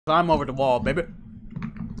Climb over the wall, baby.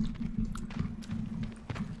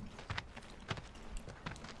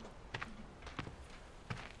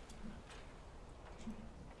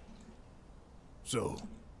 So,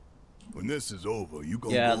 when this is over, you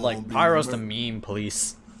gonna Yeah, go like on being Pyro's the murdered? meme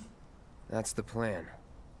police. That's the plan.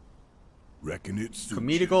 Reckon it suits you.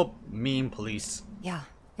 Comedical meme police. Yeah,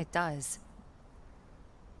 it does.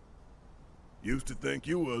 Used to think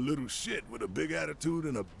you were a little shit with a big attitude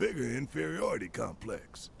and a bigger inferiority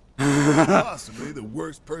complex. Possibly the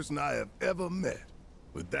worst person I have ever met.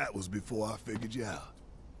 But that was before I figured you out.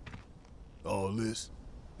 All this,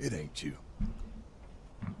 it ain't you.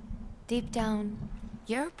 Deep down,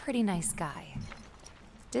 you're a pretty nice guy.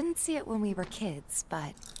 Didn't see it when we were kids,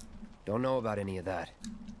 but... Don't know about any of that.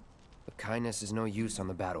 But kindness is no use on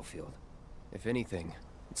the battlefield. If anything,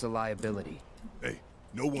 it's a liability. Hey,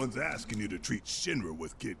 no one's asking you to treat Shinra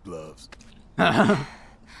with kid gloves.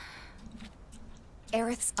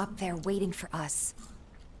 Aerith's up there waiting for us.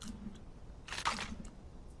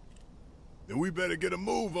 Then we better get a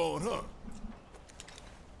move on, huh?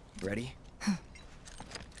 Ready?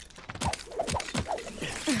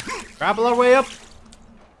 Grapple our way up.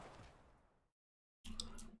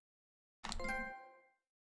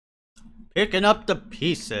 Picking up the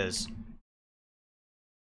pieces.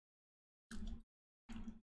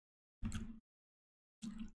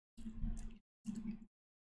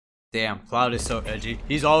 Damn, Cloud is so edgy.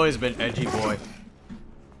 He's always been edgy boy.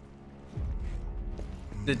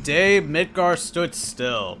 The day Midgar stood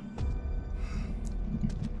still.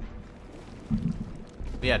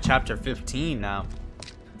 We at chapter 15 now.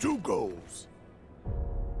 2 goals.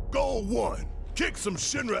 Goal 1, kick some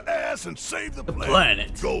Shinra ass and save the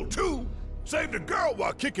planet. Goal 2, save the girl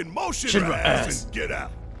while kicking more Shinra Shinra ass ass. and get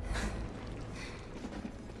out.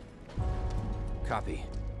 Copy.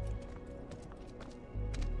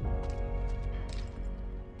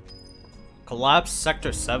 Collapse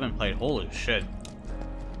Sector 7 plate. Holy shit.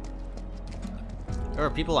 There are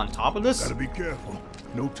people on top of this? Gotta be careful.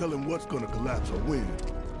 No telling what's gonna collapse or when.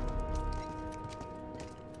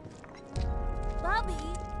 Bobby,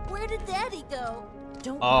 where did Daddy go?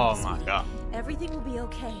 Don't Oh worry, my sweetie. god. Everything will be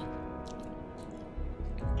okay.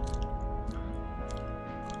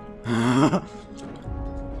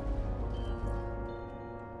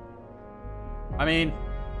 I mean,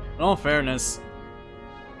 in all fairness,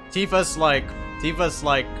 Tifa's like,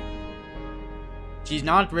 she's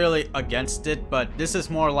not really against it, but this is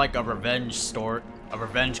more like a revenge story, a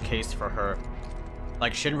revenge case for her.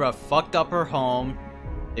 Like, Shinra fucked up her home,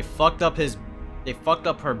 they fucked up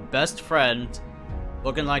her best friend,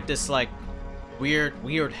 looking like this, like,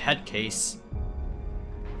 weird head case.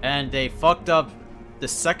 And they fucked up the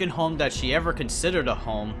second home that she ever considered a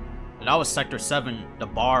home, and that was Sector 7, the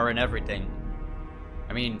bar and everything.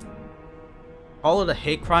 I mean, call it a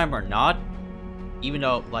hate crime or not, even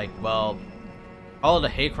though, like, well, call it a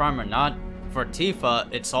hate crime or not, for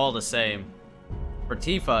Tifa, it's all the same. For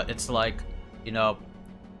Tifa, it's like, you know,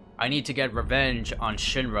 I need to get revenge on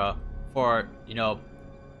Shinra for, you know,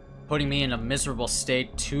 putting me in a miserable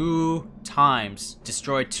state 2 times,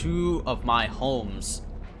 destroy 2 of my homes,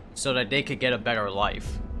 so that they could get a better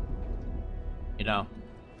life. You know?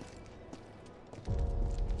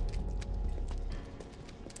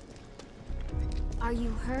 Are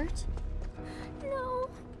you hurt? No.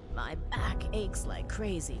 My back aches like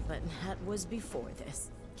crazy, but that was before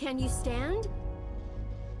this. Can you stand?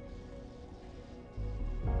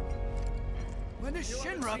 When is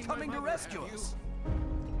Shinra coming to rescue us?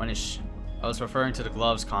 I was referring to the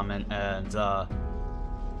gloves comment, and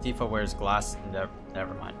Tifa wears glass.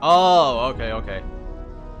 Never mind. Oh, okay.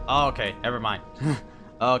 Oh, okay, never mind.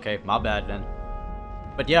 Okay, my bad then.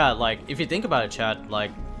 But yeah, like, if you think about it, chat,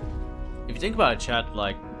 like,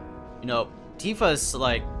 you know, Tifa's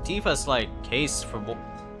case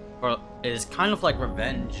for is kind of like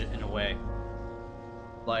revenge in a way.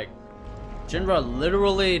 Like, Shinra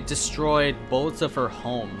literally destroyed both of her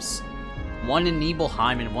homes, one in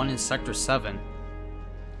Nibelheim and one in Sector 7.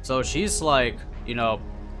 So she's like, you know,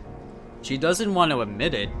 she doesn't want to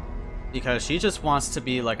admit it because she just wants to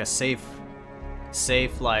be like a safe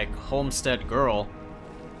like homestead girl,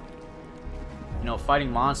 you know,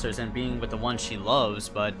 fighting monsters and being with the one she loves,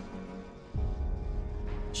 but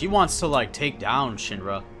she wants to like take down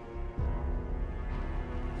Shinra.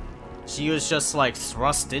 She was just like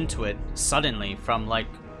thrust into it suddenly from like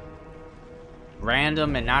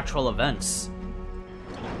random and natural events.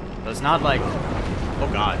 It was not like, oh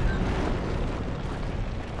god.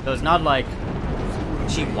 It was not like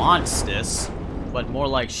she wants this, but more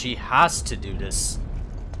like she has to do this.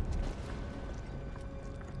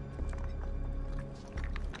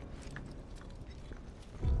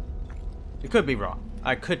 It could be wrong.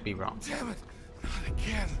 I could be wrong. Damn it! Not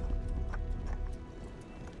again.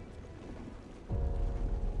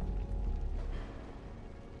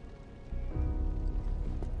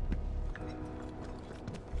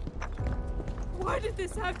 Why did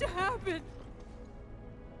this have to happen?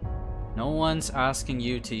 No one's asking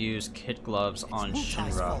you to use kid gloves on It's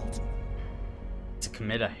Wutai's Shinra fault. to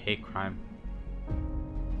commit a hate crime.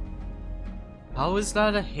 How is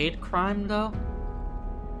that a hate crime though?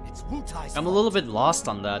 It's Wutai's I'm a fault. little bit lost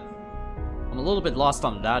on that. I'm a little bit lost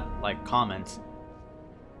on that, like, comment.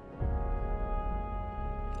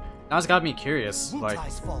 Now it's got me curious. Like,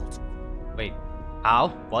 Wutai's fault. wait, how?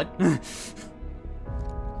 What?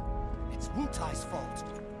 It's Wutai's fault.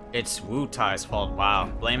 It's Wutai's fault.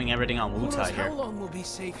 Wow, blaming everything on Who knows Wutai how here. long we'll be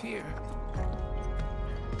safe here?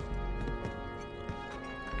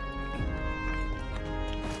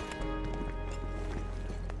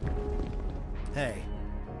 Hey,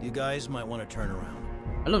 you guys might want to turn around.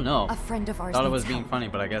 I don't know. A friend of ours Thought it needs was being help. funny,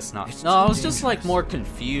 but I guess not. It's No, I too was just like dangerous. more For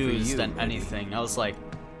confused you, than maybe. anything. I was like,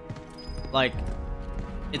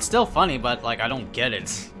 it's still funny, but like I don't get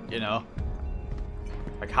it, you know?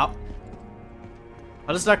 Like how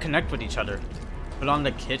does that connect with each other? Put on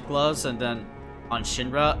the kid gloves and then on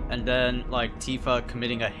Shinra and then like Tifa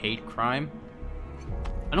committing a hate crime?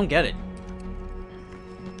 I don't get it.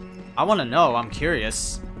 I want to know. I'm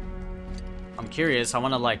curious. I'm curious. I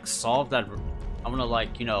want to like solve that. I want to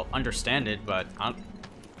like, you know, understand it, but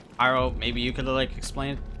Pyro, maybe you could like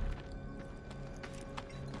explain it.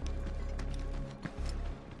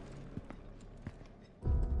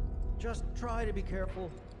 Just try to be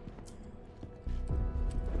careful.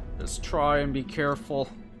 Just try and be careful.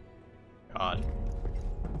 God.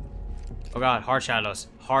 Oh god, hard shadows.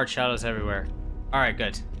 Hard shadows everywhere. Alright,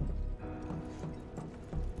 good.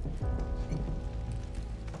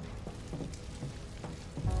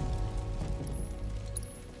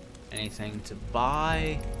 Anything to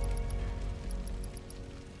buy?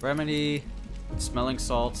 Remedy. Smelling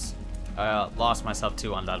salts. I lost myself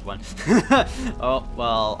too on that one. Oh,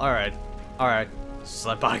 well, alright. Alright. Just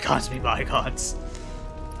let bygones be bygones.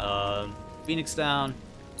 Phoenix down.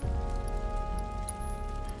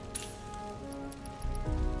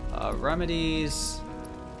 Remedies.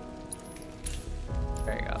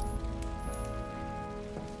 There you go.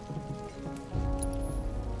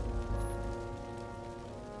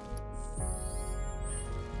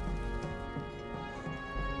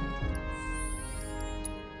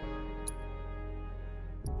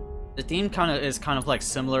 The theme is kind of like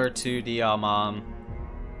similar to the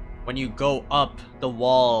when you go up the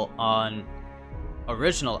wall on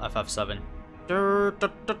original FF7.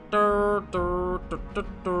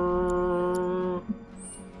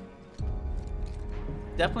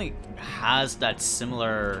 Definitely has that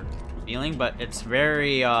similar feeling, but it's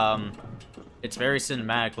very cinematic,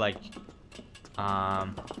 like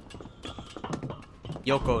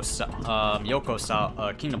Yoko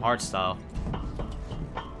style, Kingdom Hearts style.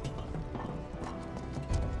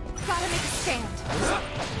 Gotta make a stand.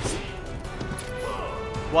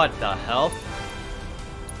 What the hell?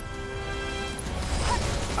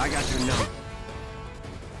 I got your note.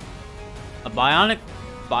 A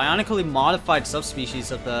bionically modified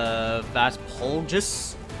subspecies of the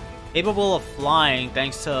Vaspolgus, capable of flying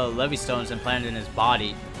thanks to Levy stones implanted in his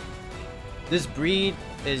body. This breed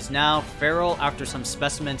is now feral after some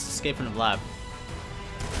specimens escaped from the lab.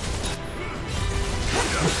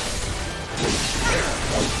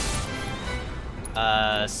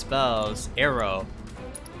 Spells. Arrow.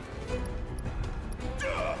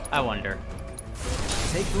 I wonder.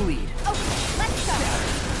 Take the lead. Okay, let's go.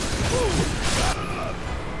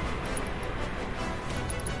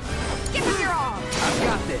 Give him your all. I've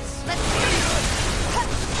got this. Let's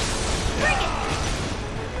bring it.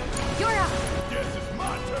 You're up. Guess it's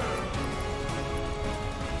my turn.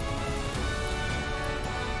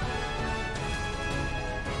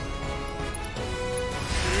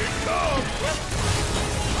 Here it comes.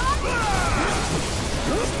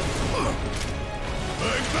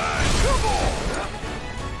 Bang, bang, come on.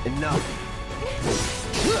 Enough.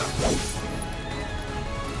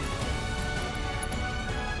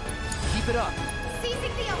 Keep it up.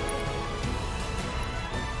 Seizing the opening.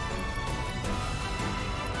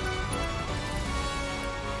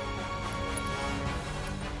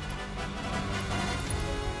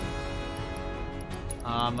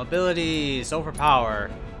 Abilities. Overpower.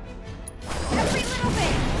 Every little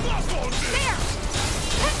bit. There.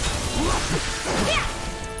 Yeah.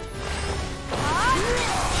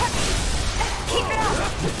 Keep it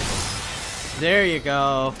up. There you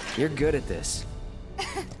go. You're good at this.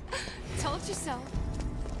 Told you so.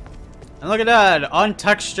 And look at that,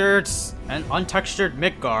 untextured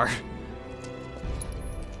Midgar.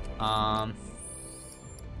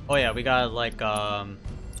 Oh yeah, we gotta like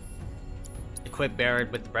equip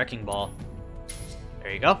Barrett with the Wrecking Ball.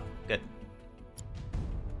 There you go. Good.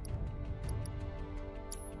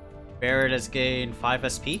 Barrett has gained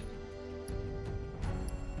 5 SP.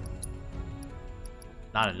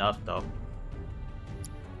 Not enough though.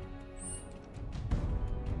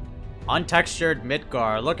 Untextured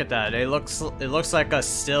Midgar. Look at that. It looks like a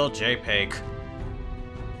still JPEG.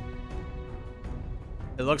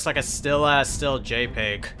 It looks like a still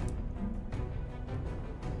JPEG.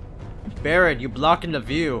 Barrett, you blocking the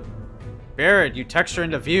view. Barrett, you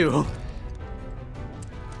texturing the view.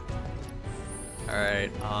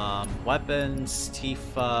 Alright, weapons,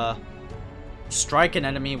 Tifa. Strike an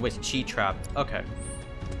enemy with Chi Trap. Okay.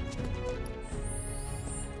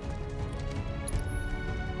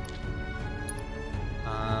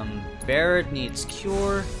 Barrett needs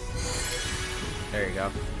Cure. There you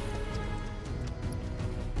go.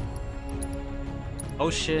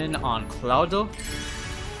 Ocean on Cloudo.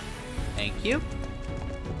 Thank you.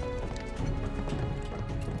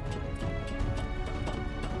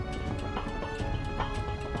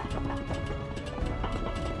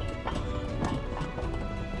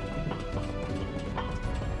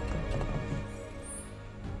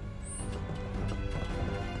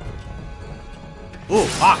 Ooh,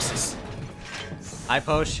 boxes! Eye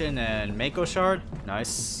Potion and Mako Shard.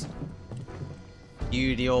 Nice.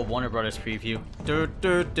 You the old Warner Brothers preview. Do,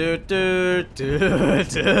 do, do, do, do,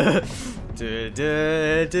 do, do,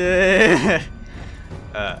 do, do.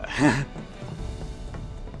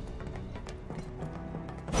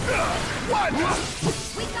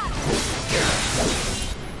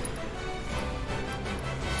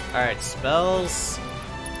 Alright, spells.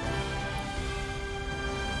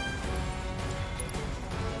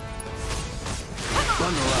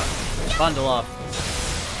 Bundle up.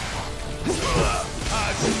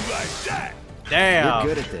 Damn.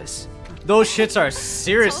 You're good at this. Those shits are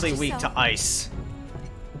seriously weak to ice.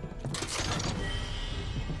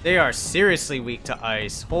 They are seriously weak to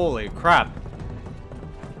ice. Holy crap.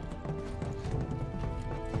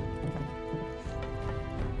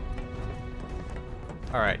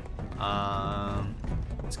 Alright.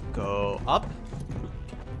 Let's go up.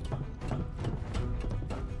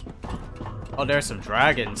 Oh, there's some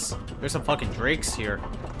dragons. There's some fucking drakes here.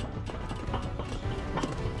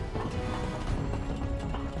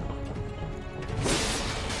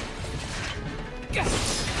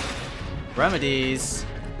 Remedies.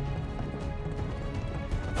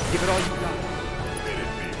 Give it all you got.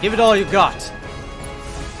 Give it all you got.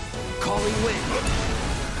 Calling wind.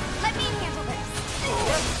 Let me handle this.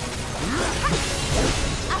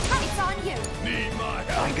 It's on you. Need my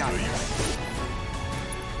help. I got do it. you?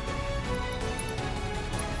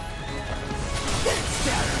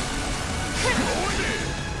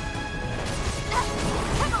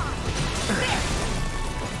 Come on.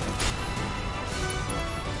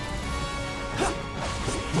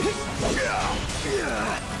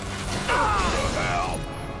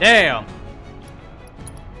 Damn.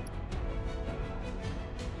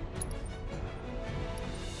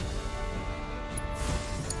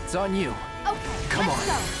 It's on you. Okay, Come let's on.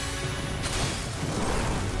 go.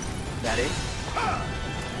 That it?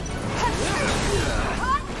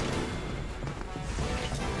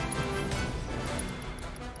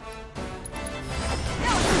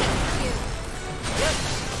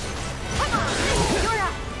 Come on, you're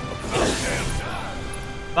up.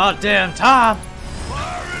 About damn time.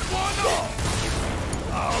 Fire it one off.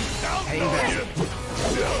 I'm counting on you.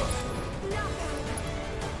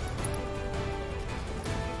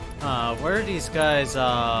 Where are these guys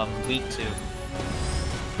weak to?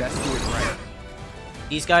 Best do it right.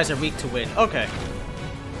 These guys are weak to wind. Okay.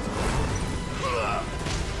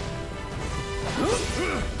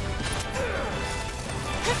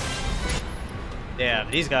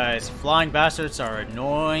 Damn, these guys, flying bastards, are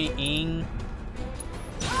annoying.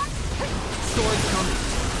 Sword's coming.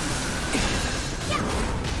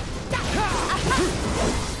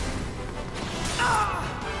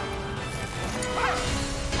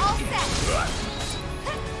 All set.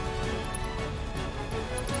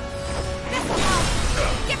 This will help.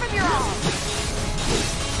 Give him your all.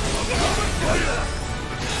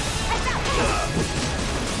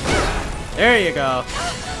 There you go.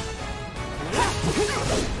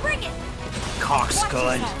 Bring it.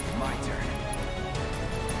 Coxgun. My turn.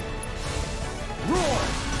 Roar!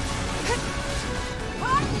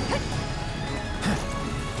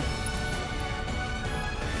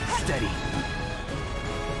 Steady.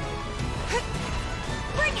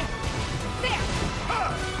 Bring it. There.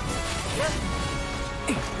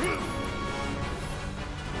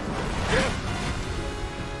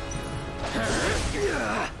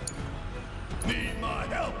 Need my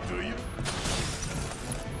help, do you?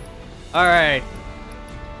 Alright.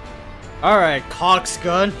 Alright,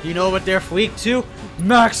 khaizakahn. You know what they're weak to?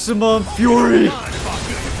 Maximum fury!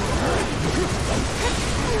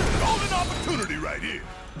 Golden opportunity right here.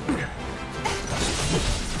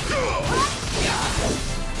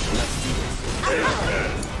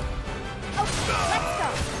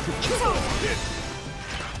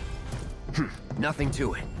 Nothing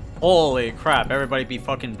to it. Holy crap, everybody be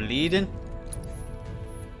fucking bleeding?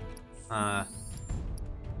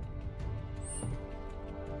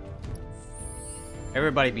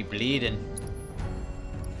 Everybody be bleeding.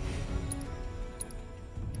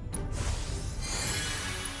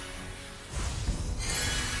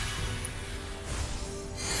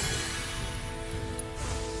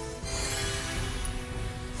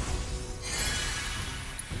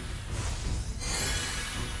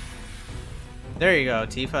 There you go,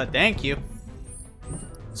 Tifa. Thank you.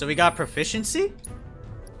 So we got proficiency?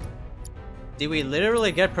 Did we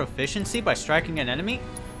literally get proficiency by striking an enemy?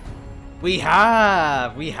 We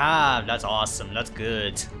have! We have! That's awesome. That's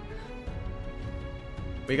good.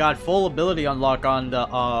 We got full ability unlock on the,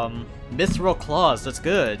 Mithril Claws. That's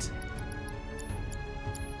good.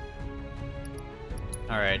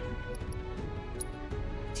 Alright.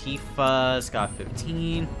 Tifa's got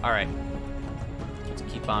 15. Alright. Let's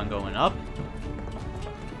keep on going up.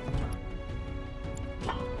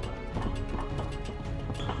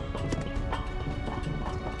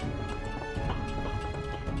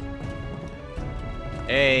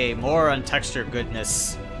 Hey, more untextured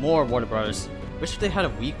goodness. More Water Brothers. Wish they had a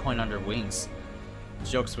weak point on their wings.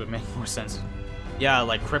 Jokes would make more sense. Yeah,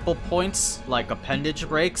 like cripple points, like appendage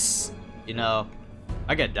breaks. You know,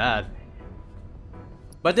 I get that.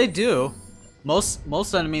 But they do. Most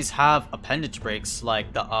enemies have appendage breaks,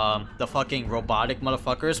 like the fucking robotic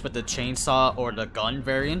motherfuckers with the chainsaw or the gun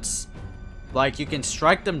variants. Like you can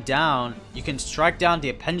strike them down. You can strike down the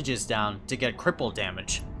appendages down to get cripple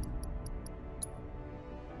damage.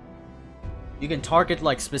 You can target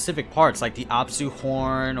like specific parts, like the Apsu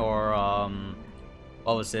horn or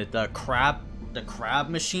what was it? The crab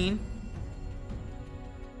machine.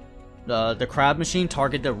 The crab machine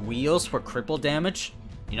target the wheels for cripple damage.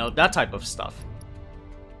 You know, that type of stuff.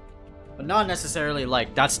 But not necessarily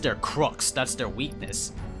like that's their crux, that's their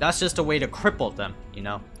weakness. That's just a way to cripple them, you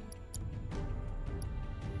know.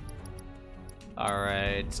 All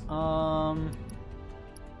right.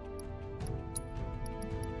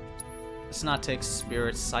 Let's not take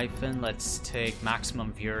Spirit Siphon. Let's take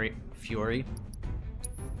Maximum Fury.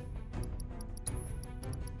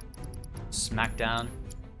 Smackdown.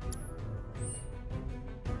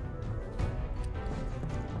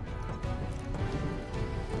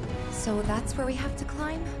 So that's where we have to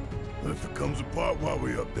climb? If it comes apart while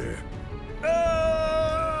we're up there.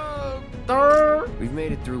 We've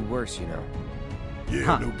made it through worse, you know.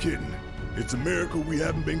 Yeah, no kidding. It's a miracle we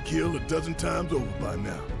haven't been killed a dozen times over by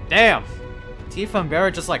now. Damn! Tifa and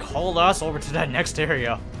Barrett just like hauled us over to that next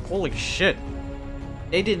area. Holy shit.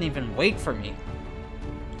 They didn't even wait for me.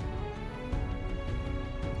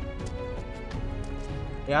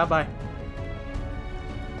 Yeah, bye.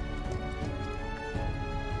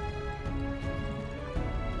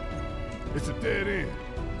 It's a dead end.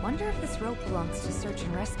 Wonder if this rope belongs to search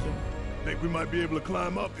and rescue. Think we might be able to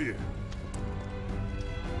climb up here.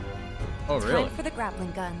 Oh, really? Time for the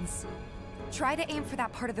grappling guns. Try to aim for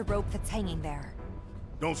that part of the rope that's hanging there.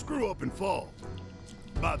 Don't screw up and fall.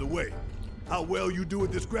 By the way, how well you do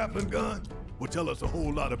with this grappling gun will tell us a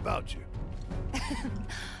whole lot about you.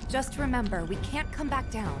 Just remember, we can't come back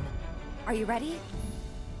down. Are you ready?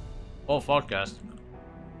 Oh, fuck, guys.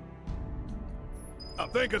 I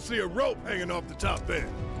think I see a rope hanging off the top end.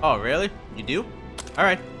 Oh, really? You do?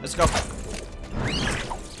 Alright, let's go.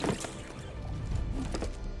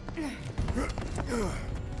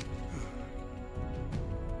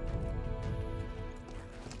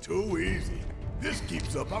 Too easy. This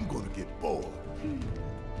keeps up, I'm gonna get bored.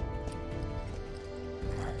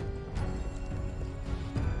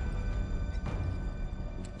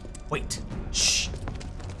 Wait. Shh.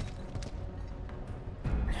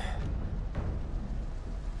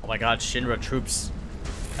 Oh my god, Shinra troops.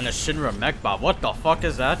 And a Shinra mech bot. What the fuck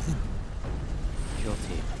is that? Kill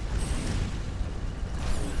team.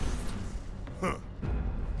 Huh.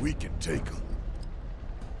 We can take them.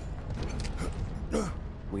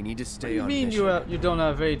 We need to stay What on do you mean mission. you don't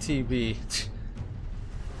have ATB?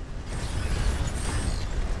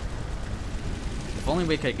 If only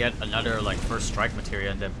we could get another like first strike materia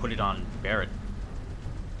and then put it on Barrett.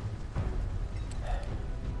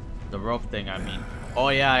 The rope thing, I mean. Oh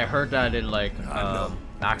yeah, I heard that in like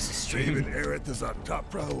Max's Saving stream. Aerith is our top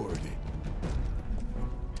priority.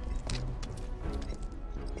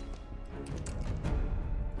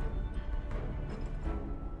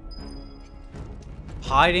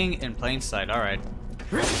 Hiding in plain sight. All right.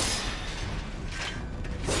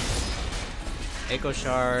 Echo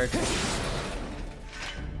shard.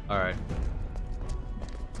 All right.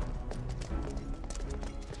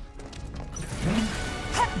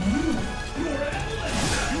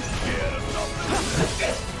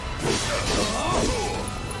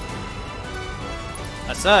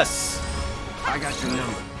 That's us. I got your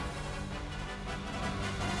number.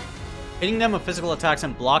 Hitting them with physical attacks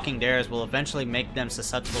and blocking theirs will eventually make them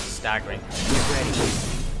susceptible to staggering. Get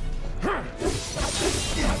ready.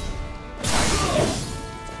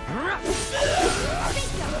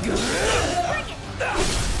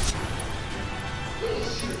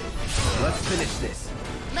 Let's finish this.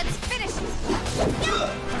 Let's finish it.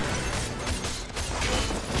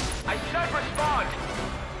 I said respond!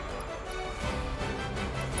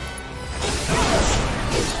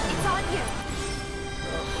 It's on you.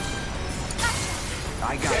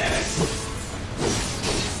 I got it.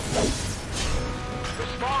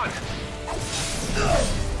 Respond!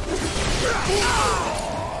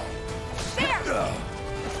 There.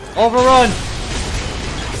 Overrun!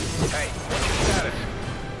 Hey, what's your status?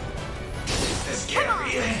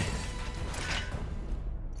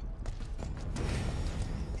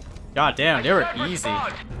 God damn, they were I said easy.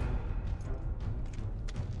 respond!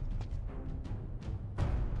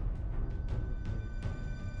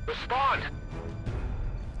 Respond!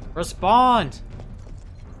 Respond!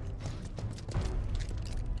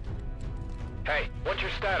 Hey, what's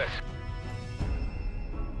your status?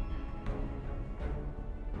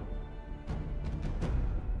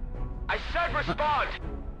 I said respond!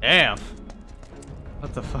 Damn.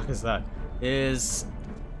 What the fuck is that? Is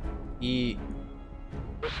he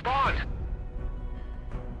Respond!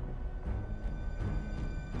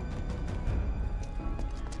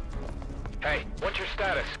 Hey, what's your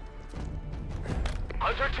status?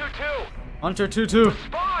 Hunter 2-2! Hunter 2-2?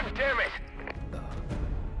 Respond, damn it!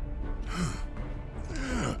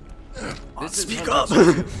 This is Speak Hunter up.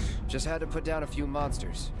 2. Just had to put down a few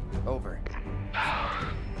monsters. Over.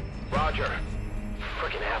 Roger.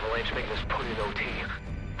 Frickin' avalanche making us put in OT.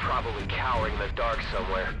 Probably cowering in the dark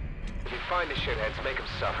somewhere. If you find the shitheads, make them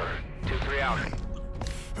suffer. 2-3 out.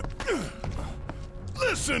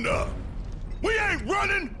 Listen up! We ain't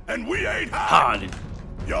running and we ain't hiding!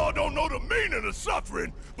 Hiding. Y'all don't know the meaning of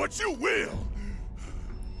suffering, but you will!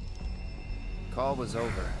 Call was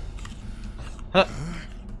over. Huh.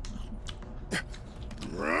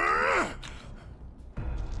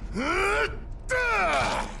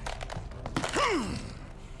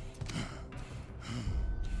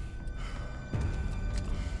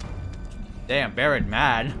 Damn, Barrett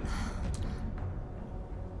mad.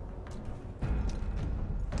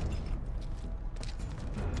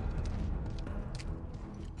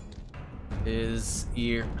 Is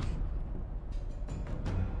ear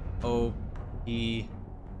O E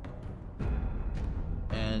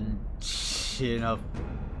and chin up.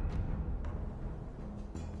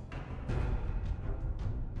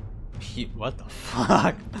 What the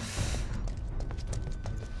fuck?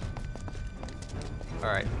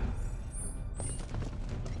 Alright.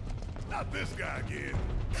 Not this guy again.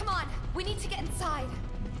 Come on, we need to get inside.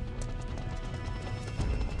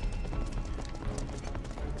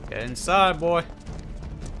 Get inside, boy.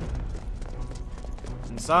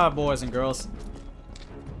 Inside, boys and girls.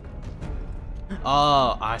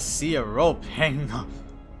 Oh, I see a rope hanging up.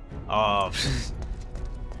 Oh.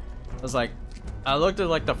 I was like, I looked at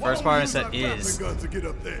like the first part and said is. Guns to get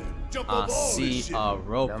up there. Jump I over all this see shit. a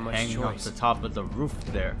rope Not much hanging off choice. the top of the roof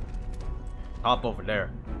there. Top over there.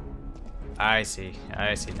 I see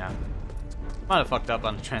now. Might have fucked up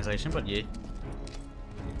on the translation, but yeah.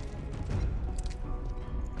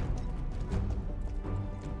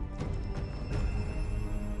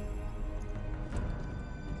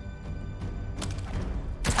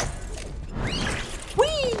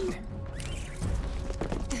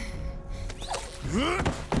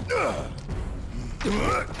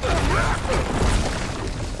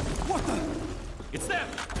 What the? It's them!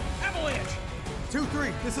 Avalanche!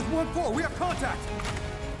 2-3, this is 1-4, we have contact!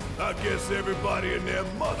 I guess everybody and their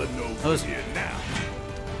mother knows Those- we're here now.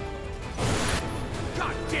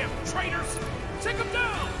 Goddamn traitors! Take them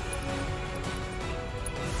down!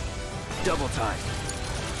 Double time.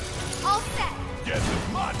 All set. Guess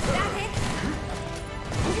it's my turn. That hit.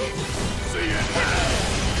 See you now.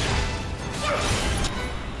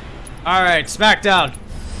 Alright, SmackDown.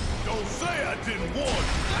 Don't say I didn't warn you.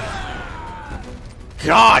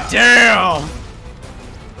 God damn!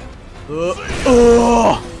 There they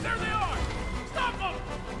are! Stop them!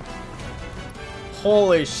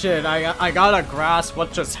 Holy shit, I gotta grasp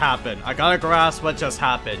what just happened. I gotta grasp what just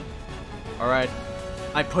happened. Alright.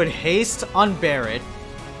 I put haste on Barrett.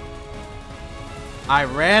 I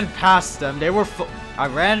ran past them. I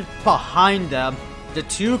ran behind them. The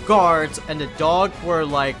two guards and the dog were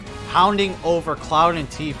like pounding over Cloud and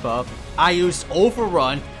Tifa. I used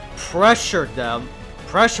overrun, pressured them,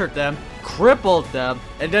 crippled them,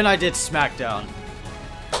 and then I did smackdown.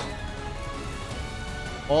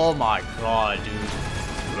 Oh my god, dude.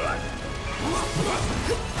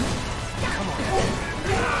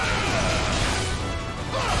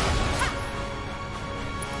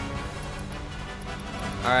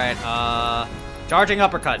 Alright, charging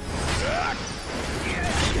uppercut.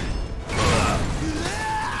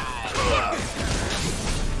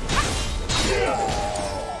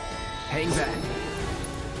 Hang back.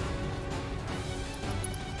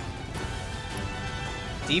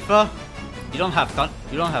 Tifa, you don't have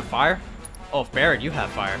fire? Oh, Barrett, you have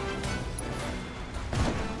fire.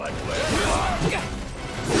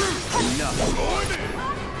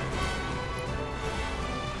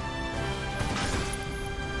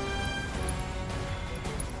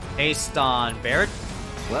 Haste on Barrett.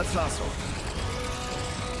 Let's hustle.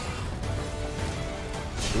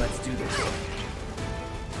 Let's do this.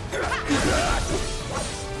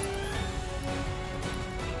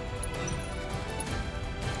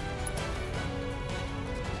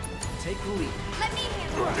 Take the lead. Let me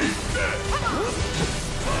handle it. Come on.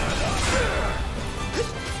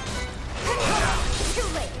 Too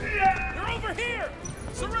late. They're over here!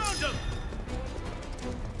 Surround them!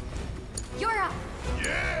 You're up.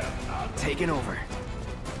 Taking over.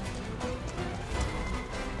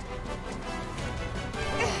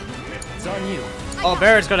 It's on you. Oh,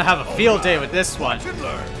 Barrett's gonna have a field day with this one. See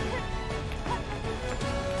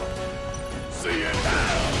it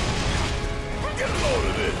now. Get a load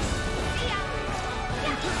of this.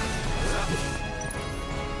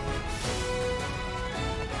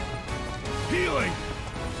 Healing.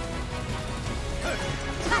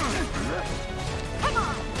 Come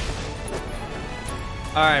on.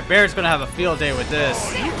 Alright, Barrett's gonna have a field day with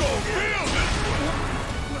this. You gon' feel it.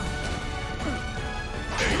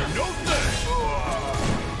 Ain't no thing.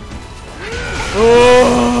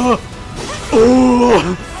 Oh!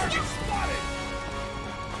 Oh! Target spotted.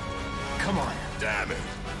 Come on. Damn it.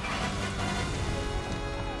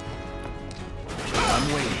 I'm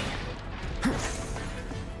waiting.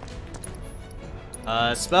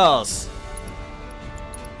 Spells.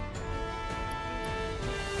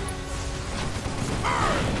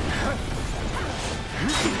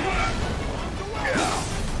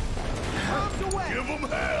 Give them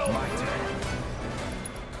hell. My turn.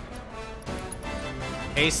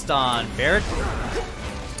 Haste on Barrett.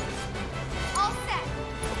 All set.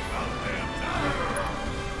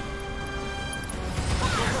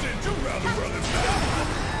 Send you round the brothers now.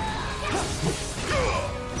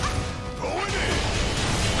 Going in.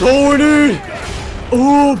 Going in!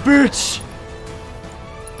 Oh, bitch!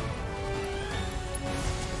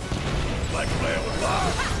 Like playing with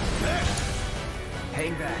fire.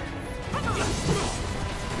 Hang back. Ain't no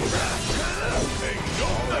thing.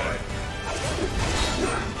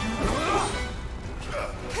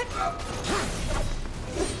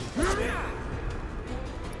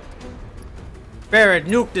 Barrett,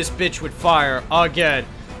 nuke this bitch with fire again.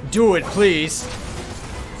 Do it, please.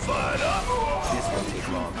 Fired up. This won't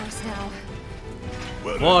take long. First now.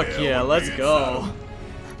 Well, Fuck the hell yeah, would let's be go. inside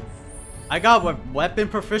I got weapon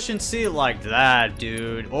proficiency like that,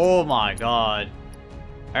 dude. Oh my god.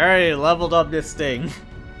 I already leveled up this thing.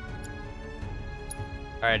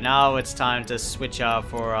 Alright, now it's time to switch out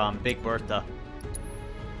for Big Bertha.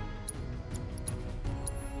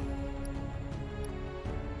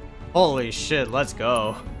 Holy shit, let's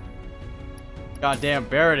go. Goddamn,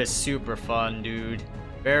 Barrett is super fun, dude.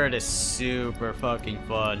 Barrett is super fucking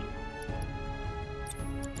fun.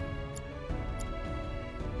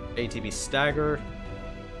 ATB stagger.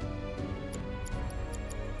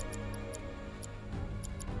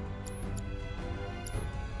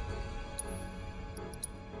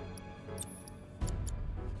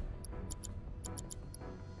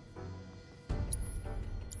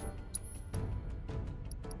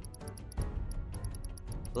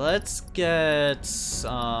 Let's get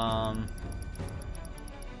some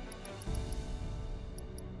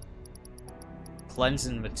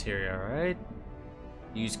cleansing material, right?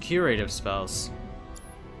 Use curative spells.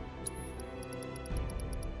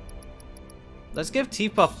 Let's give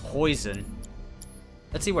Tifa poison.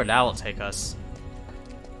 Let's see where that will take us.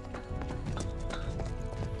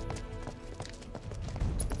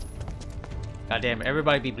 Goddamn,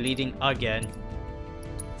 everybody be bleeding again.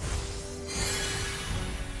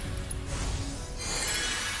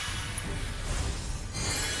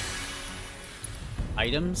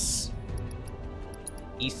 Items.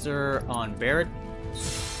 Ether on Barrett.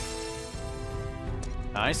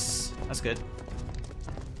 Nice. That's good.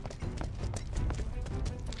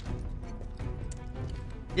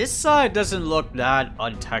 This side doesn't look that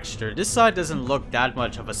untextured. This side doesn't look that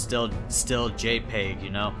much of a still JPEG,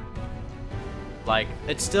 you know? Like,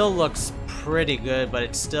 it still looks pretty good, but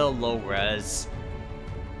it's still low res.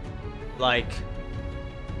 Like,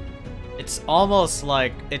 it's almost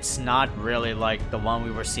like it's not really like the one we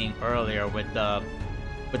were seeing earlier with the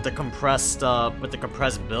compressed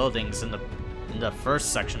buildings in the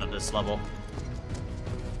first section of this level.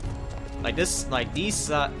 Like this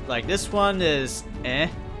one is eh,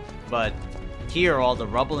 but here all the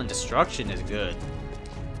rubble and destruction is good.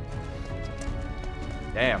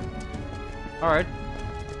 Damn. Alright.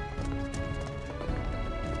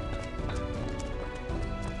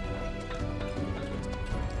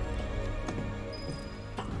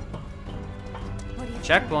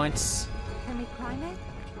 Checkpoints. Can we climb it?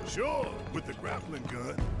 Sure, with the grappling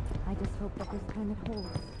gun. I just hope that this time it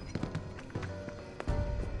holds.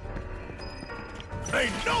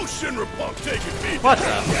 Ain't no Shinra punk taking me. What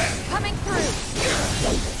the? Coming through!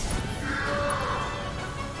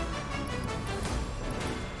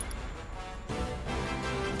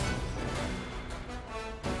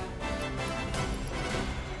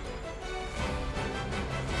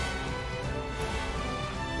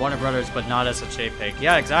 Warner Brothers, but not as a JPEG.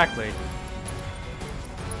 Yeah, exactly.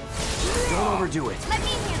 Don't overdo it. Let me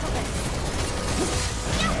handle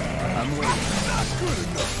this! I'm waiting. Not good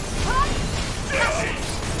enough.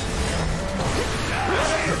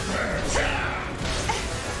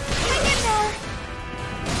 Hang in there!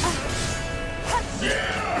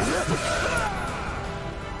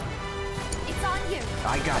 It's on you!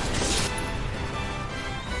 I got this.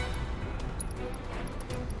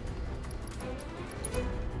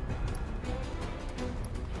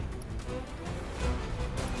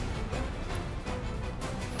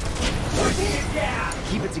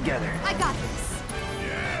 Keep it together. I got this!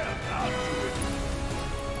 Yeah, I'll do it.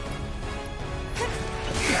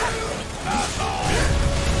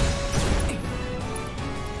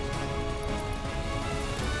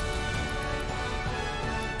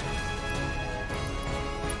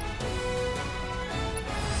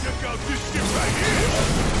 Check out this shit right here.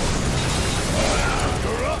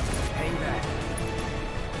 You're up. Hang back.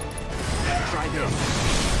 Try this.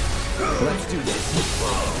 Let's do this.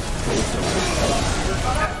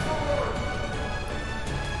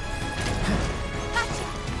 Gotcha!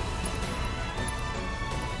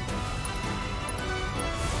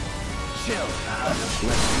 Chill. Let's do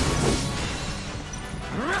this.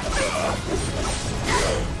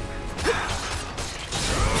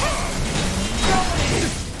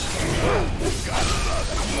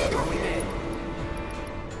 Going in.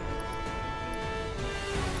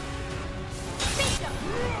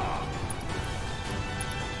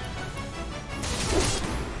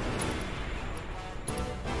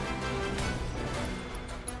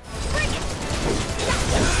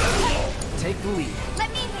 Take the lead. Let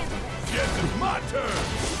me handle this! Yes, it's my turn.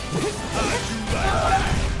 How'd you like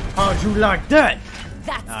that? How'd you like that?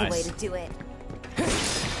 That's Nice. the way to do it.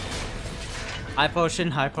 High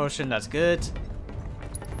potion, that's good.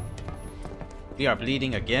 We are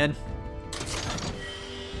bleeding again.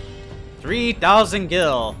 3,000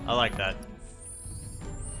 gil. I like that.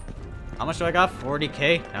 How much do I got?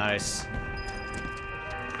 40k? Nice.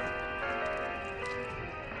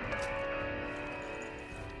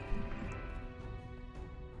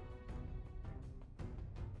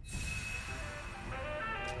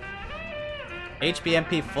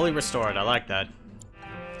 HBMP fully restored. I like that.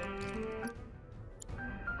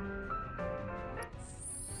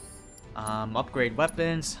 Upgrade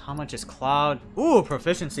weapons. How much is Cloud? Ooh,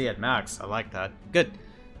 proficiency at max. I like that. Good.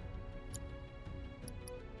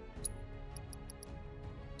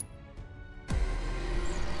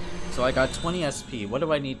 So I got 20 SP. What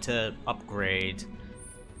do I need to upgrade?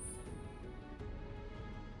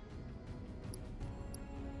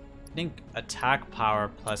 I think attack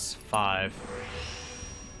power plus 5.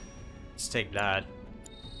 Let's take that.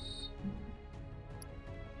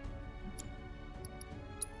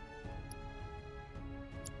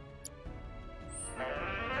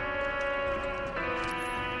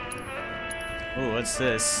 Ooh, what's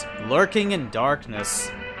this? Lurking in darkness.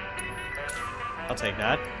 I'll take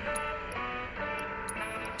that.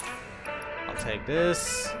 I'll take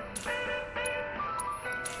this.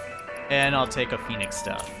 And I'll take a Phoenix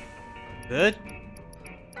staff. Good.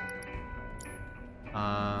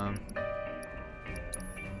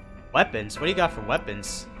 Weapons? What do you got for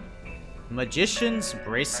weapons? Magician's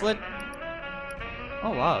bracelet?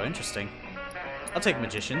 Oh wow, interesting. I'll take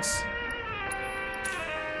magicians.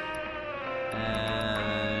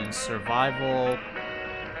 And survival.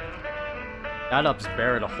 That ups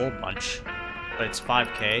Barrett a whole bunch. But it's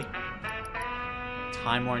 5k.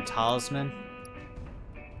 Time-worn talisman.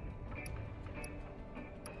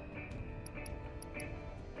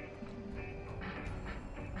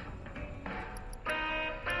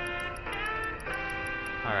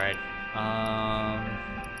 Alright.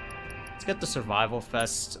 Let's get the survival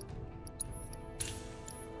vest.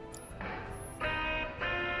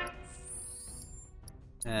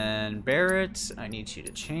 And Barrett, I need you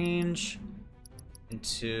to change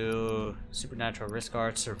into supernatural risk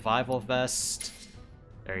art survival vest.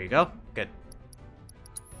 There you go. Good.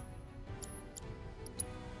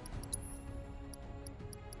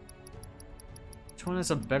 Which one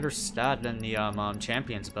has a better stat than the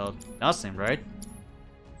champions build? Nothing, right?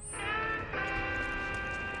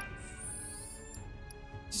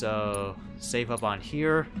 So save up on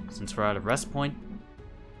here since we're at a rest point.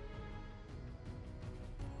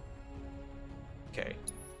 Okay.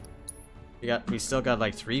 We still got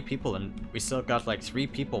like 3 people and we still got like 3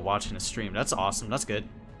 people watching the stream. That's awesome. That's good.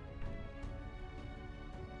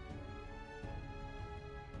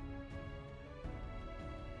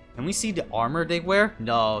 Can we see the armor they wear?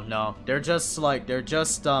 No. They're just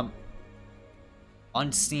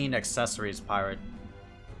unseen accessories, pirate.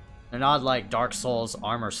 They're not like Dark Souls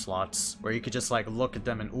armor slots where you could just like look at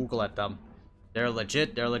them and oogle at them. They're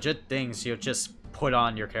legit things you just put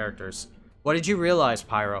on your characters. What did you realize,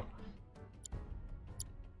 Pyro?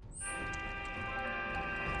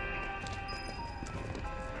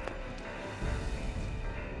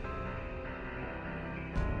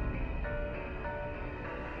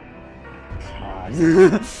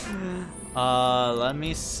 Let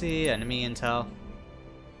me see. Enemy intel.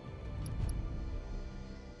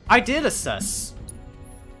 I did assess.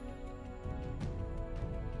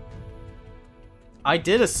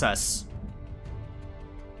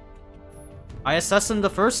 I assessed him the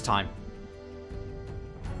first time.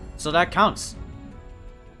 So that counts.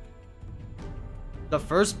 The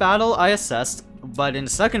first battle I assessed, but in the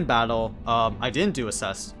second battle, I didn't do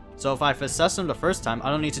assess. So if I've assessed him the first time, I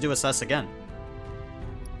don't need to do assess again.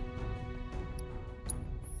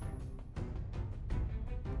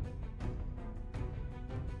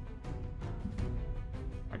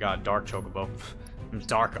 I got a dark chocobo. I'm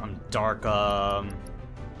dark,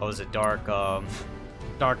 what was it? Dark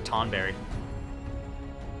Tonberry.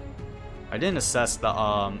 I didn't assess the,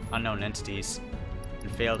 unknown entities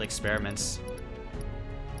and failed experiments.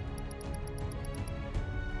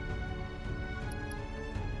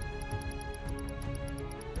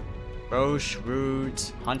 Roche,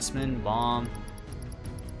 Root, Huntsman, Bomb.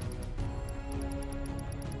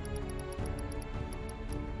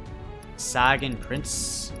 Sagan,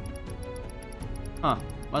 Prince. Huh.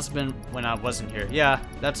 Must have been when I wasn't here. Yeah,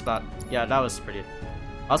 that was pretty. I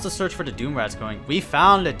also searched for the Doom Rats going. We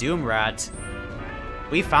found a Doom Rat.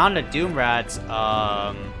 We found a Doom Rat,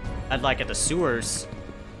 at the sewers.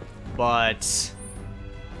 But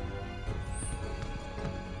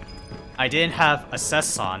I didn't have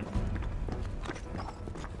assess on.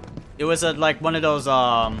 It was at like one of those,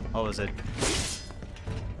 what was it?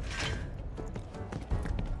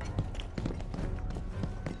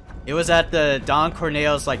 It was at the Don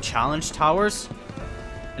Corneo's like challenge towers,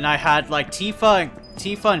 and I had like Tifa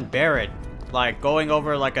and Barrett like going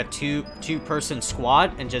over like a two-person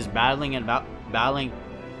squad and just battling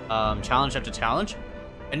challenge after challenge,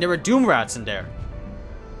 and there were Doom Rats in there,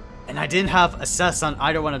 and I didn't have assess on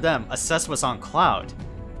either one of them. Assess was on Cloud,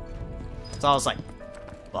 so I was like,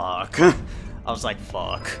 fuck. I was like,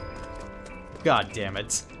 fuck. God damn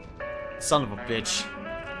it, son of a bitch.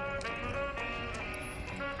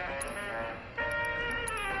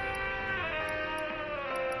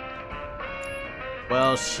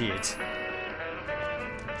 Well, shit.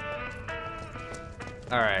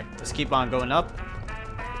 Alright, let's keep on going up.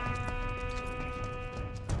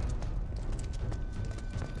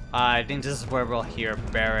 I think this is where we'll hear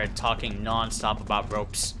Barrett talking non-stop about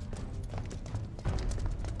ropes.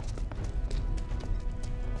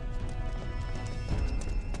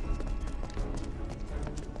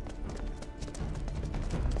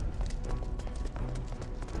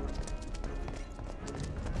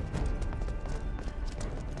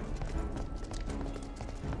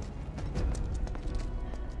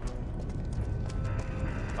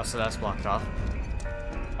 So that's blocked off.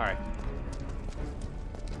 Alright.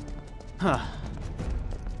 Huh.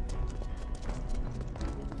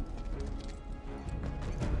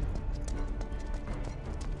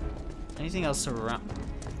 Anything else around?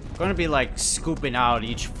 I'm gonna be like scooping out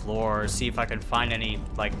each floor, see if I can find any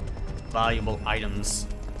like valuable items.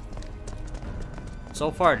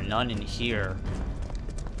 So far, none in here.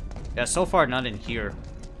 Yeah, so far, none in here.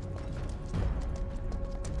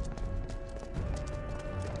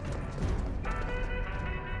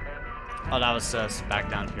 Oh, that was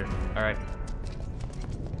back down here. Alright.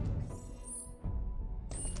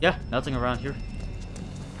 Yeah, nothing around here.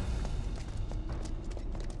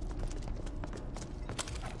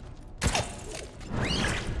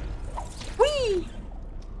 Whee!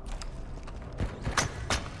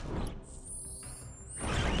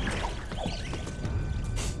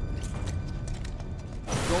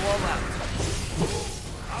 Go all out.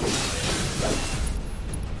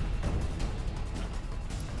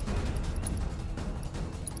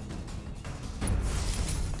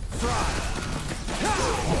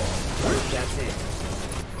 That's it.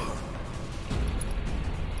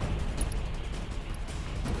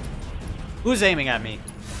 Who's aiming at me?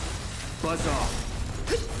 Buzz off.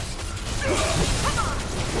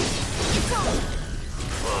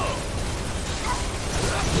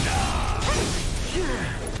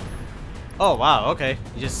 Oh, wow, okay.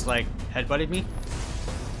 You just, like, headbutted me?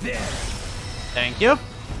 There. Thank you.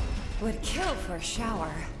 Would kill for a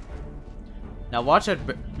shower. Now watch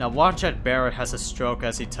at Barrett has a stroke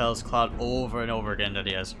as he tells Cloud over and over again that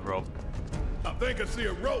he has a rope. I think I see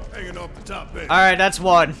a rope hanging off the top edge. Alright, that's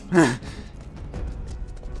one.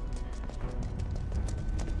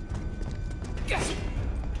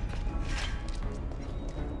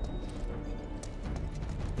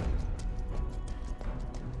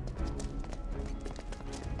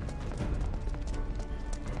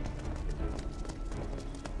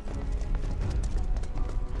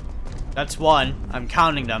 That's one. I'm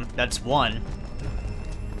counting them. That's one.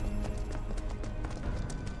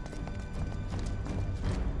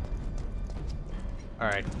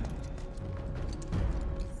 Alright.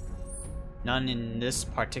 None in this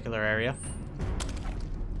particular area.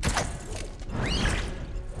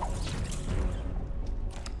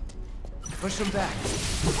 Push him back.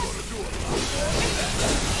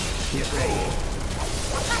 Get ready.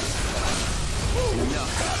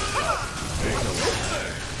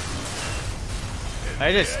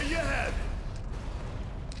 I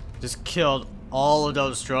just killed all of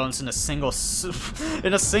those drones in a single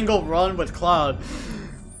run with Cloud.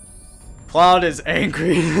 Cloud is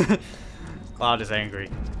angry. Cloud is angry.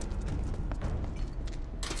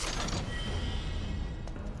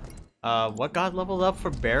 What got leveled up for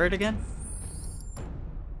Barrett again?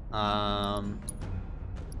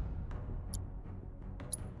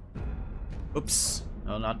 Oops.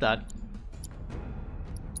 No, not that.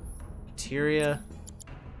 Materia.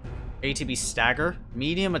 ATB stagger.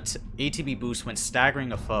 Medium ATB boost when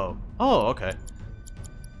staggering a foe. Oh, okay.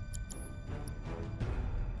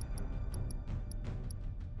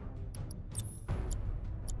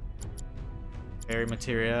 Fairy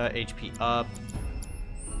materia, HP up.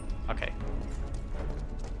 Okay.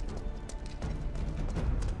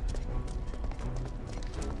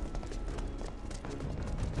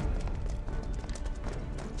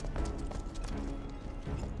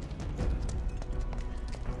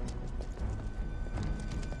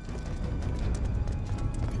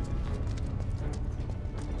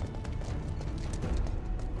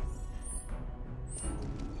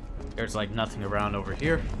 There's like nothing around over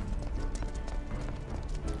here.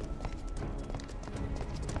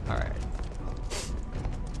 Alright.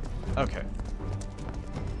 Okay.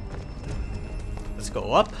 Let's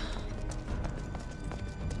go up.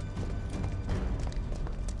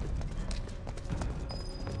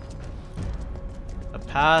 A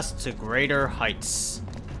path to greater heights.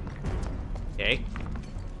 Okay.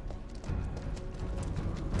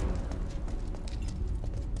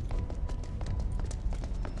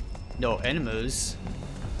 No enemies.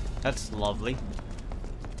 That's lovely.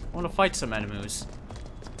 I want to fight some enemies.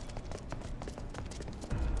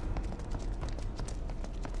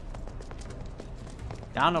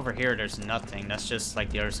 Down over here, there's nothing. That's just like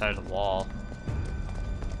the other side of the wall.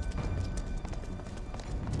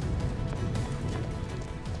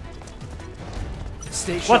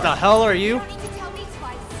 Stay sharp. What the hell are you? Don't need to tell me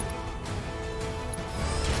twice.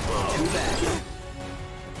 Too bad.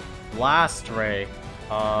 Blast Ray.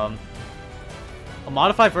 A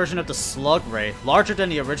modified version of the Slug Ray, larger than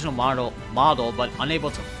the original model, but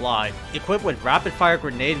unable to fly. Equipped with rapid-fire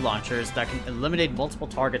grenade launchers that can eliminate multiple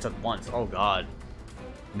targets at once. Oh god.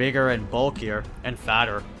 Bigger and bulkier, and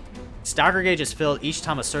fatter. Stagger gauge is filled each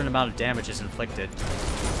time a certain amount of damage is inflicted.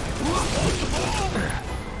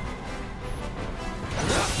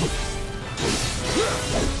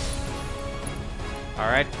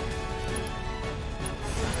 Alright.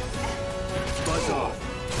 buzz off.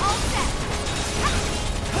 All set.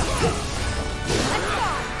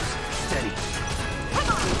 Steady. Come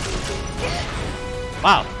on.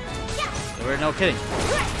 Wow. There were no kidding.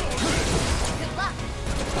 Good luck.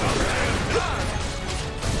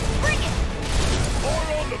 Bring it. More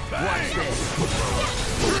on the back. Watch this.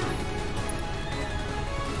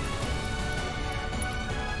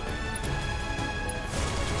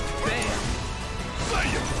 Bam. Say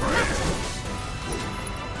your prayers.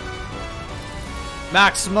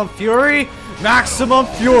 Maximum Fury! Maximum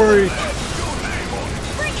Fury!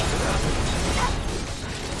 Bring it.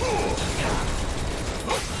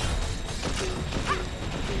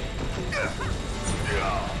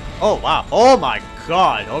 Oh wow. Oh my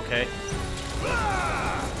god, okay.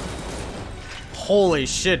 Holy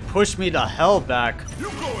shit, push me the hell back. You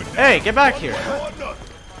going down. Hey, get back here. One or nothing.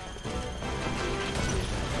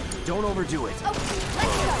 Don't overdo it. Oh, let's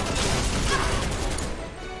go.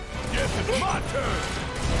 Guess it's my turn.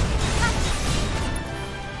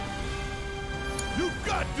 You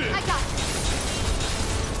got this. I got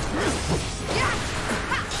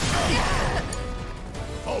it.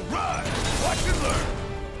 All right. Watch and learn.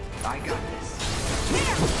 I got this.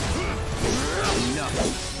 Enough.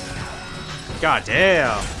 God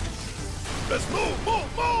damn. Let's move, move,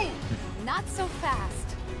 move. Not so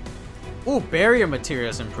fast. Ooh, barrier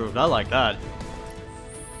materials improved. I like that.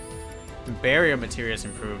 Barrier materials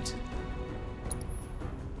improved.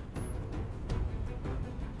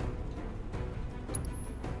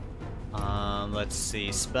 Let's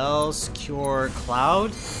see. Spells, cure,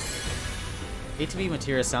 cloud. ATP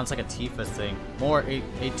material sounds like a Tifa thing. More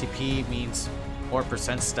ATP means more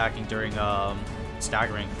percent stacking during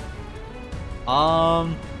staggering.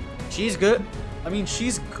 She's good. I mean,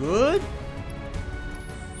 she's good.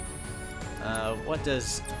 What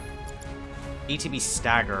does ATP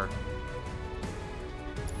stagger?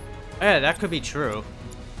 Yeah, that could be true.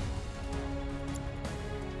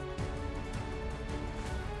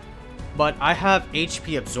 But I have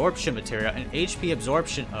HP absorption material, and HP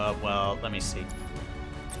absorption, well, let me see.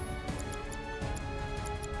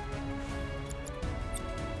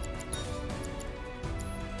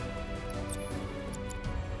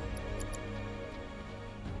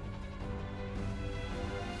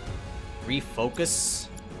 Refocus?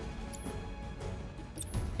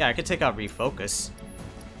 Yeah, I could take out refocus.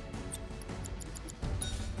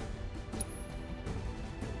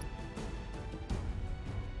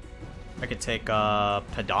 I could take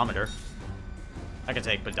pedometer. I could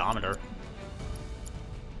take pedometer.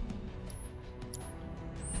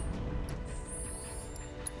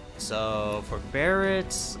 So for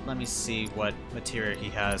Barrett, let me see what material he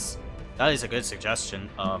has. That is a good suggestion,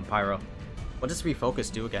 Pyro. What does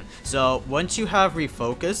refocus do again? So once you have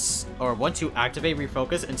refocus, or once you activate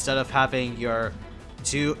refocus, instead of having your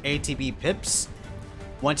 2 ATB pips,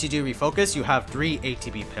 once you do refocus, you have 3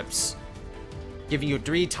 ATB pips, giving you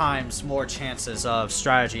 3 times more chances of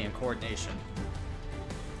strategy and coordination.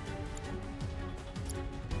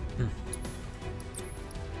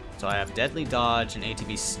 So I have Deadly Dodge and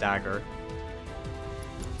ATB Stagger.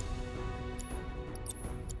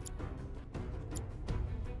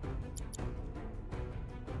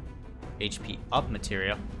 HP up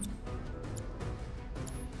material.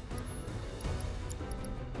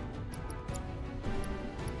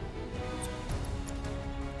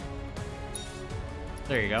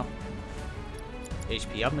 There you go.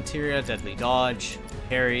 HP up materia, deadly dodge,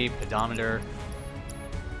 parry, pedometer.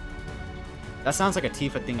 That sounds like a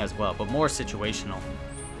Tifa thing as well, but more situational.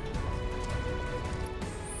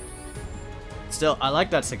 Still, I like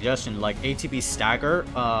that suggestion, like ATB stagger,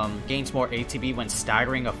 gains more ATB when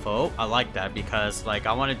staggering a foe. I like that because, like,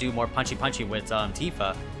 I want to do more punchy with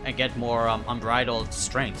Tifa and get more unbridled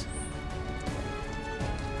strength.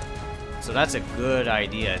 So that's a good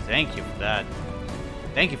idea. Thank you for that.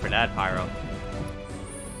 Thank you for that, Pyro.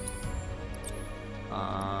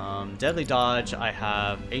 Deadly dodge, I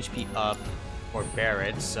have HP up for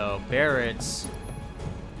Barrett. So Barrett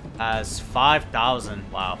has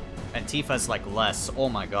 5,000. Wow. And Tifa's like less. Oh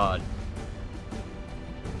my god.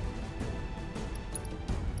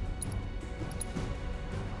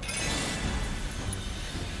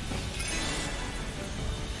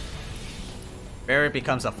 Barrett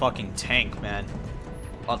becomes a fucking tank, man.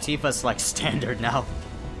 While Tifa's like standard now.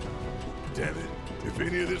 Damn it. If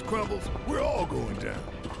any of this crumbles, we're all going down.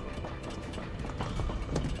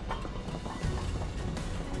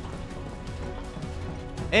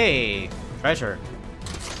 Hey, treasure.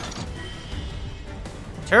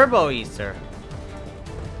 Turbo Ether.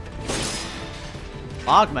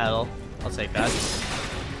 Mog Metal. I'll take that.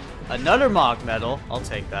 Another Mog Metal. I'll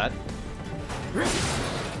take that.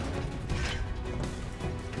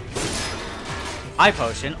 High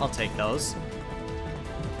potion, I'll take those.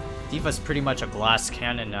 Tifa's pretty much a glass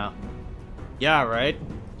cannon now. Yeah, right?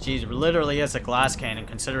 She literally is a glass cannon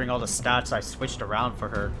considering all the stats I switched around for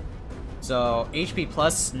her. So HP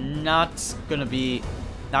plus not gonna be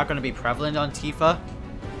prevalent on Tifa.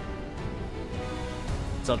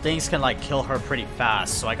 So things can like kill her pretty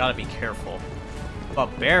fast, so I gotta be careful.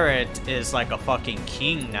 But Barret is like a fucking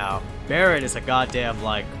king now. Barret is a goddamn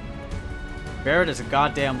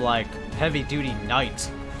heavy duty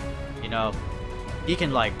knight. You know, he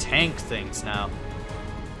can like tank things now.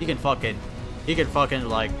 He can fucking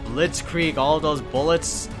like blitzkrieg all those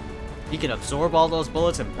bullets. He can absorb all those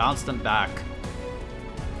bullets and bounce them back.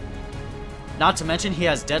 Not to mention he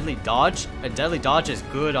has deadly dodge, and deadly dodge is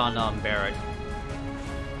good on Barret.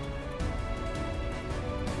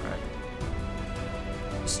 Alright.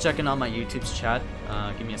 Just checking on my YouTube's chat.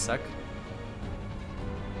 Give me a sec.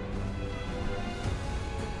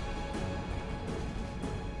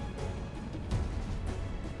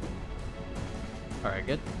 Alright,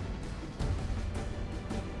 good.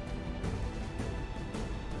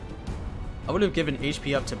 I would have given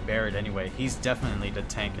HP up to Barret anyway. He's definitely the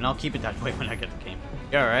tank, and I'll keep it that way when I get the game.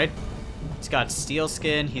 Yeah, alright. He's got Steel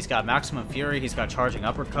Skin, he's got Maximum Fury, he's got Charging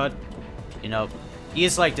Uppercut. You know, he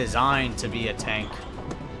is like designed to be a tank.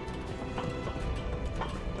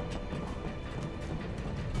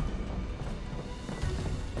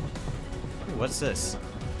 Ooh, what's this?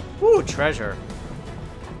 Ooh, treasure.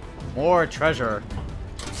 More treasure.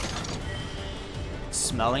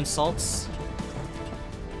 Smelling salts.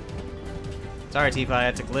 Sorry, Tifa, I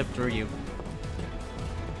had to clip through you.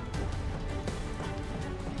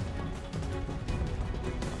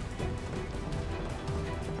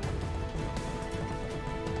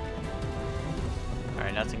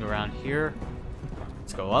 Alright, nothing around here.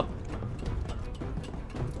 Let's go up.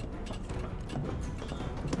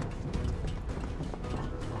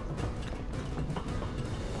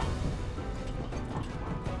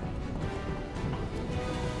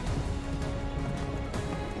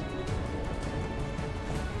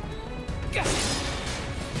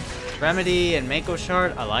 Remedy and Mako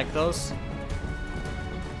Shard, I like those.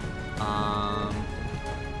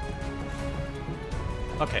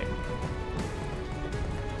 Okay.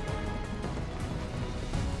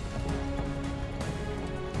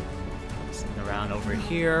 Sitting around over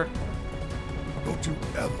here. Don't you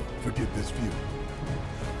ever forget this view.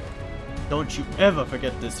 Don't you ever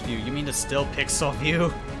forget this view. You mean the still pixel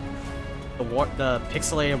view? The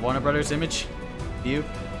pixelated Warner Brothers image view?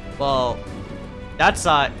 Well, that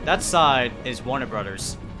side is Warner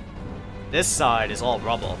Brothers. This side is all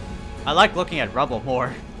rubble. I like looking at rubble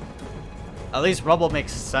more. At least rubble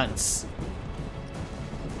makes sense.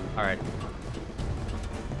 Alright.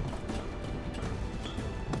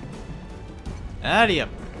 Adium.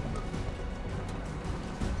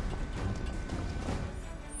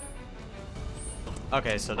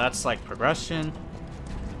 Okay, so that's like progression.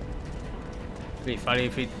 It'd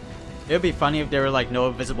be funny if there were like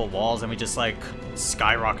no visible walls and we just like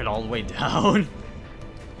skyrocket all the way down.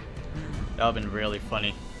 That would've been really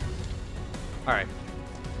funny. Alright.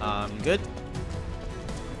 Good.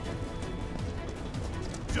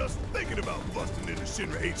 Just thinking about busting into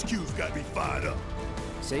Shinra HQ's got me fired up.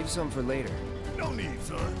 Save some for later. No need,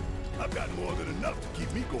 son. I've got more than enough to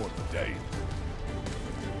keep me going for days.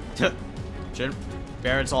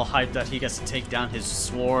 Barret's all hyped that he gets to take down his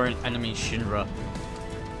sworn enemy Shinra.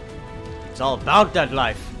 It's all about that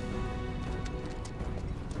life.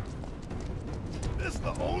 This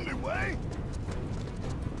the only way?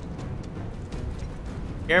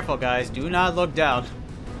 Careful, guys. Do not look down.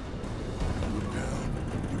 Look down.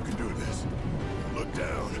 You can do this. Look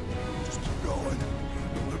down. Just keep going.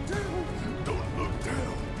 Don't look down. Don't look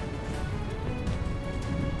down.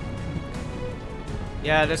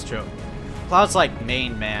 Yeah, that's true. Cloud's like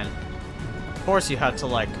main man. Of course you have to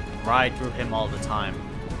like ride through him all the time.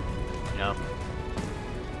 You know?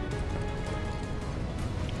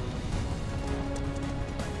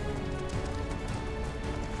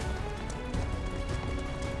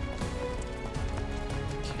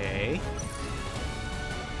 Okay.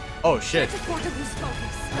 Oh shit.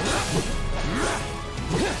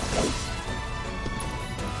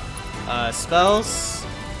 Spells.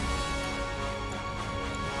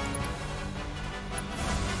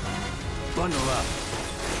 Bundle up.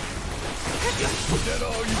 Is that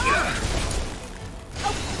all you got?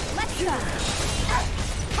 Oh, let's go.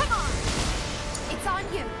 Come on. It's on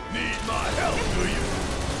you. Need my help, do you?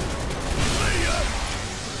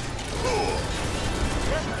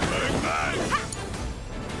 Bang, bang.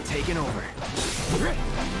 Taking over.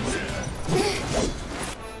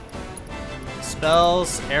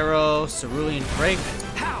 spells, arrow, cerulean fragment.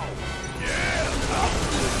 How? Yeah!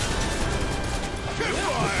 Good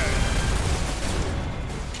fire!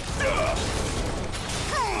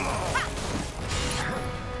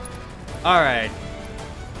 Alright.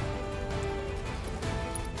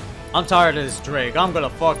 I'm tired of this Drake. I'm gonna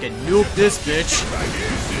fucking nuke this bitch. Right here,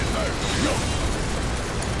 shit hurt.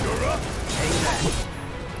 You're up.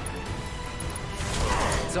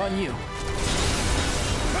 It's on you.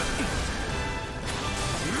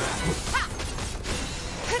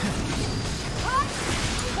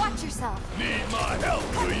 Watch yourself. Need my help,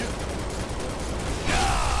 do you?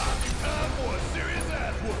 Yeah! Time for a serious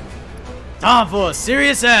ass whooping. Time for a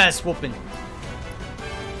serious ass whooping.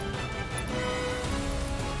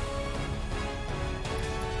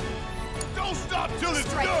 Don't stop till it's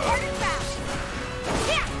Strike done. hard and fast.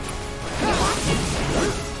 Yeah.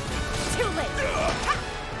 Too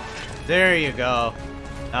late. There you go.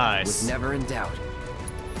 Was Nice. never in doubt.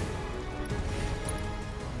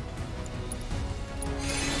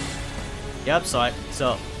 Yep,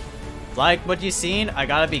 so like what you seen, I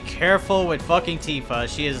gotta be careful with fucking Tifa.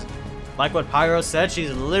 She is, like what Pyro said,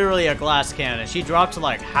 she's literally a glass cannon. She dropped to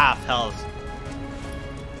like half health.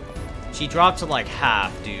 She dropped to like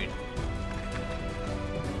half, dude.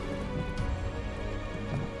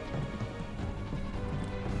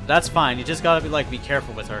 That's fine, you just gotta be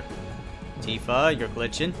careful with her. Tifa, you're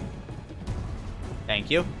glitching. Thank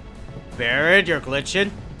you. Barret, you're glitching.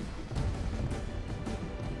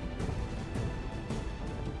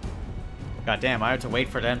 God damn, I have to wait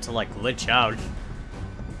for them to like glitch out.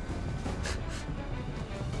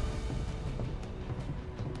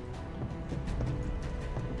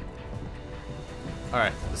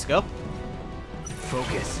 Alright, let's go.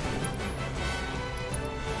 Focus.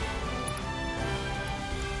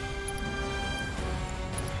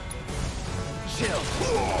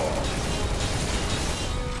 Chill.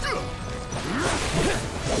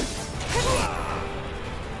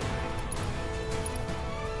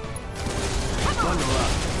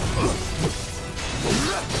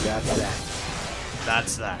 That's that.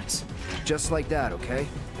 That's that. Just like that, okay?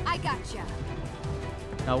 I gotcha.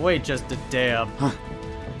 Now wait just a damn.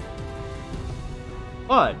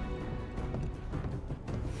 What?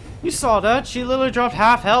 You saw that? She literally dropped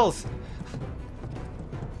half health.